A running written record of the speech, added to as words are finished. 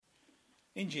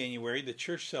In January, the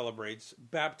church celebrates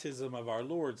Baptism of our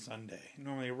Lord Sunday,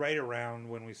 normally right around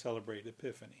when we celebrate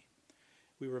Epiphany.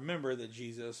 We remember that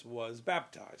Jesus was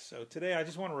baptized. So today I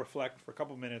just want to reflect for a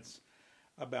couple minutes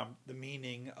about the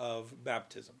meaning of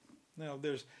baptism. Now,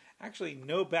 there's actually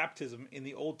no baptism in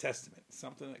the Old Testament,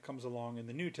 something that comes along in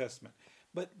the New Testament.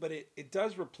 But it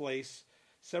does replace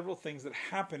several things that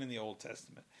happen in the Old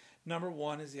Testament. Number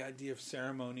one is the idea of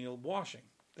ceremonial washing,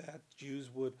 that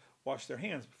Jews would wash their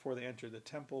hands before they enter the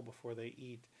temple, before they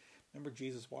eat. Remember,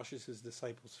 Jesus washes his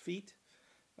disciples' feet.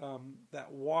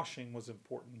 That washing was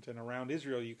important, and around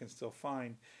Israel you can still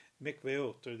find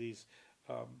mikveot, or these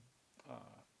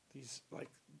like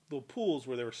little pools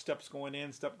where there were steps going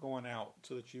in, step going out,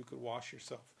 so that you could wash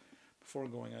yourself before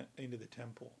going into the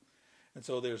temple. And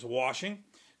so there's washing.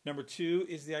 Number two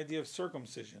is the idea of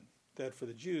circumcision, that for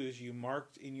the Jews you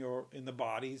marked in the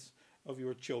bodies of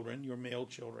your children, your male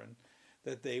children,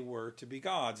 that they were to be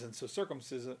gods. And so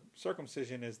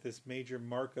circumcision as this major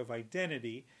mark of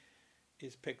identity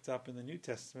is picked up in the New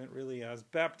Testament really as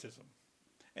baptism.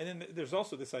 And then there's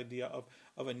also this idea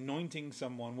of anointing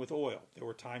someone with oil. There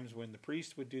were times when the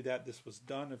priest would do that. This was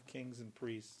done of kings and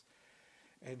priests.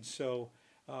 And so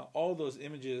all those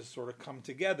images sort of come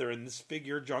together in this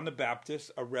figure, John the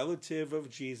Baptist, a relative of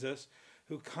Jesus,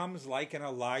 who comes like an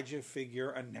Elijah figure,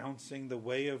 announcing the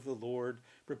way of the Lord,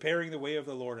 preparing the way of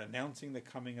the Lord, announcing the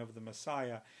coming of the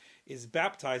Messiah, is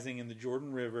baptizing in the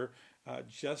Jordan River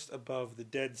just above the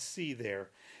Dead Sea there.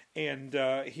 And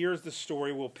here's the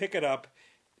story. We'll pick it up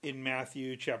in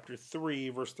Matthew chapter 3,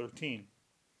 verse 13.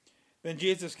 Then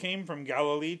Jesus came from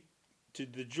Galilee to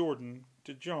the Jordan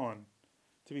to John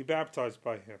to be baptized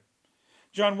by him.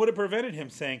 John would have prevented him,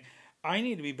 saying, I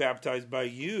need to be baptized by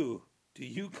you. Do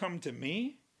you come to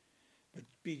me? But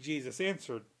Jesus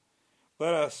answered,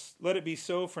 Let it be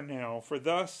so for now, for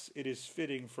thus it is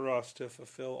fitting for us to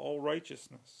fulfill all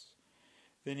righteousness.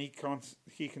 Then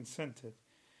he consented.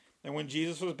 And when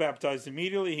Jesus was baptized,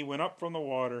 immediately he went up from the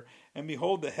water, and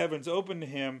behold, the heavens opened to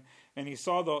him, and he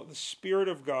saw the Spirit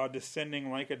of God descending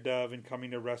like a dove and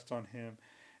coming to rest on him.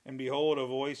 And behold, a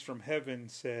voice from heaven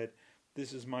said,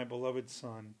 This is my beloved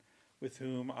Son, with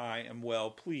whom I am well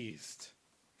pleased.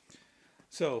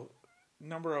 So,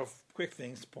 number of quick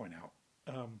things to point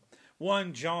out.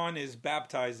 One, John is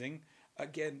baptizing.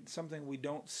 Again, something we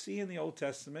don't see in the Old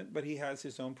Testament, but he has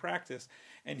his own practice.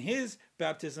 And his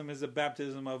baptism is a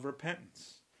baptism of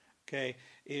repentance. Okay,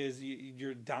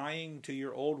 you're dying to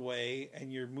your old way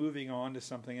and you're moving on to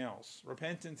something else.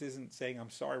 Repentance isn't saying, I'm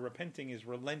sorry. Repenting is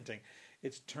relenting.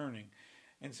 It's turning.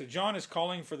 And so John is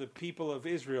calling for the people of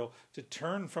Israel to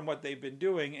turn from what they've been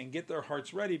doing and get their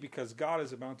hearts ready, because God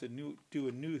is about to do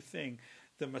a new thing.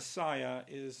 The Messiah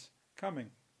is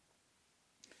coming.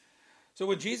 So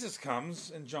when Jesus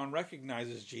comes and John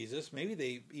recognizes Jesus, maybe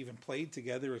they even played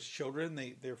together as children.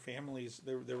 Their families,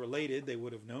 they're related. They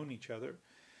would have known each other.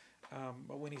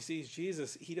 But when he sees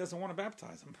Jesus, he doesn't want to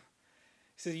baptize him.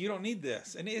 He says, you don't need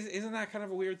this. And isn't that kind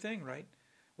of a weird thing, right?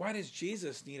 Why does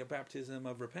Jesus need a baptism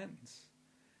of repentance?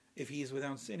 If he is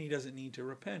without sin, he doesn't need to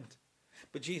repent.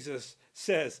 But Jesus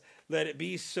says, let it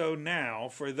be so now,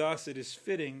 for thus it is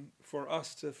fitting for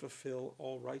us to fulfill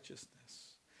all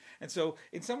righteousness. And so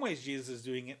in some ways Jesus is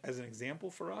doing it as an example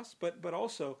for us, but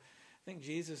also I think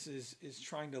Jesus is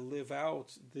trying to live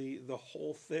out the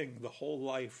whole thing, the whole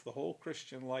life, the whole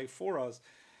Christian life for us.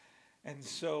 And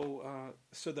so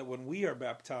that when we are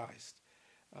baptized,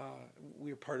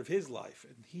 we are part of his life,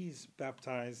 and he's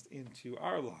baptized into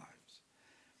our lives.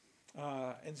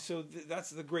 And so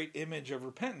that's the great image of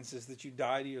repentance, is that you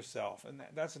die to yourself. And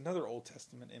that's another Old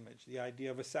Testament image, the idea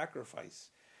of a sacrifice,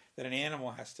 that an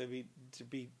animal has to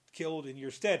be killed in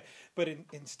your stead. But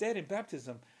instead, in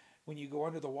baptism, when you go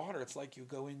under the water, it's like you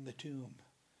go in the tomb,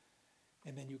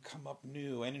 and then you come up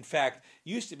new. And in fact, it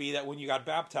used to be that when you got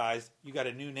baptized, you got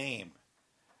a new name.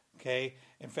 Okay?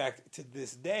 In fact, to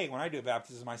this day, when I do a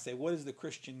baptism, I say, what is the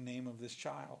Christian name of this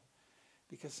child?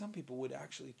 Because some people would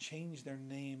actually change their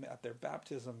name at their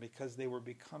baptism because they were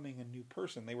becoming a new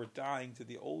person. They were dying to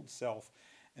the old self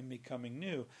and becoming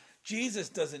new. Jesus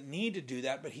doesn't need to do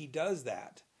that, but he does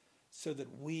that so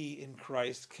that we in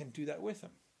Christ can do that with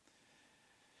him.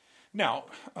 Now,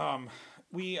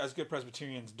 we as good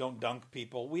Presbyterians don't dunk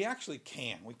people. We actually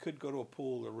can. We could go to a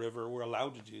pool or river. We're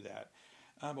allowed to do that.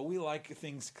 But we like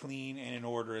things clean and in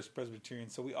order as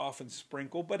Presbyterians, so we often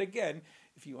sprinkle. But again,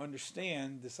 if you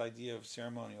understand this idea of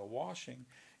ceremonial washing,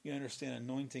 you understand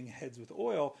anointing heads with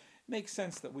oil, it makes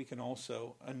sense that we can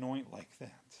also anoint like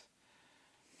that.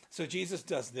 So Jesus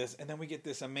does this, and then we get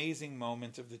this amazing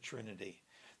moment of the Trinity.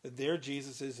 That there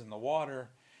Jesus is in the water,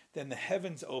 then the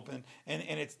heavens open, and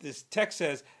it's this text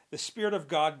says the Spirit of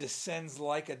God descends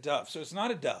like a dove. So it's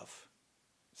not a dove.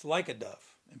 It's like a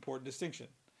dove. Important distinction.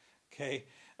 Okay?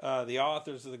 The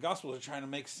authors of the Gospels are trying to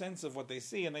make sense of what they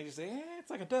see, and they just say, it's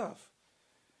like a dove.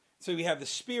 So we have the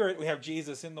Spirit, we have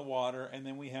Jesus in the water, and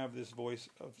then we have this voice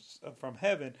from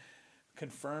heaven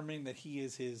confirming that he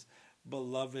is his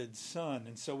beloved Son.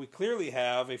 And so we clearly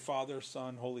have a Father,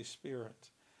 Son, Holy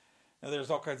Spirit. Now there's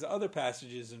all kinds of other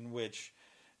passages in which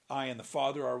I and the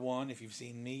Father are one. If you've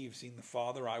seen me, you've seen the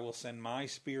Father. I will send my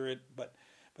Spirit. But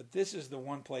this is the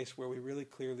one place where we really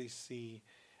clearly see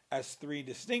as three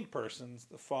distinct persons,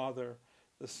 the Father,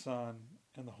 the Son,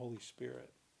 and the Holy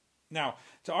Spirit. Now,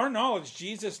 to our knowledge,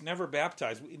 Jesus never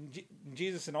baptized.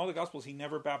 Jesus, in all the Gospels, he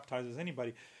never baptizes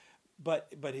anybody.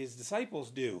 But his disciples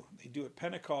do. They do at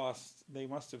Pentecost. They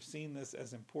must have seen this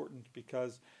as important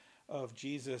because of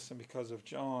Jesus and because of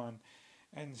John.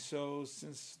 And so,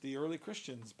 since the early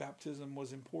Christians, baptism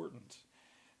was important.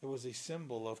 It was a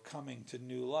symbol of coming to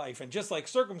new life. And just like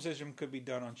circumcision could be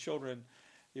done on children,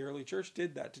 the early church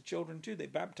did that to children too. They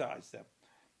baptized them,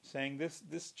 saying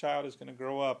this child is going to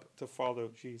grow up to follow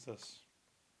Jesus.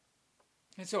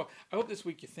 And so I hope this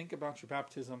week you think about your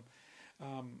baptism.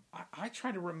 I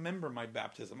try to remember my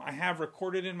baptism. I have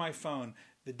recorded in my phone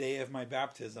the day of my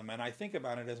baptism, and I think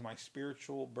about it as my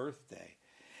spiritual birthday.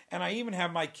 And I even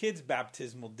have my kids'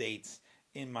 baptismal dates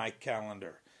in my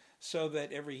calendar so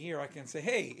that every year I can say,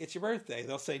 hey, it's your birthday.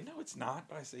 They'll say, no, it's not.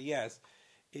 But I say, yes,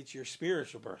 it's your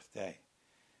spiritual birthday.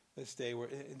 This day,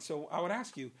 and so I would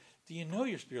ask you, do you know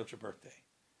your spiritual birthday?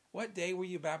 What day were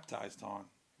you baptized on?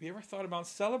 Have you ever thought about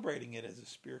celebrating it as a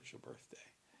spiritual birthday?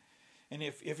 And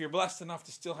if you're blessed enough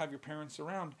to still have your parents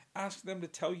around, ask them to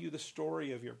tell you the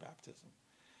story of your baptism.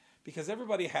 Because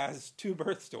everybody has two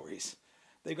birth stories.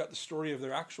 They've got the story of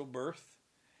their actual birth,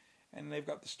 and they've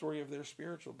got the story of their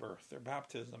spiritual birth, their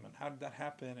baptism, and how did that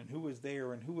happen, and who was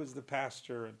there, and who was the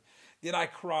pastor, and did I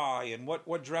cry, and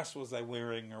what dress was I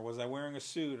wearing, or was I wearing a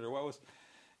suit, or what was...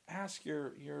 Ask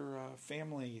your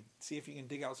family, see if you can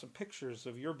dig out some pictures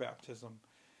of your baptism,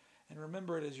 and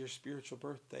remember it as your spiritual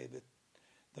birthday, that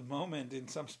the moment in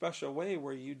some special way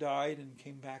where you died and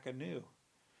came back anew,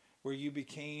 where you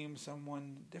became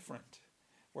someone different,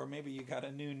 where maybe you got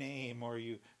a new name, or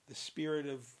the Spirit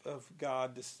of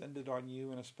God descended on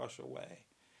you in a special way.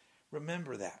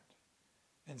 Remember that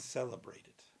and celebrate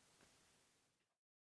it.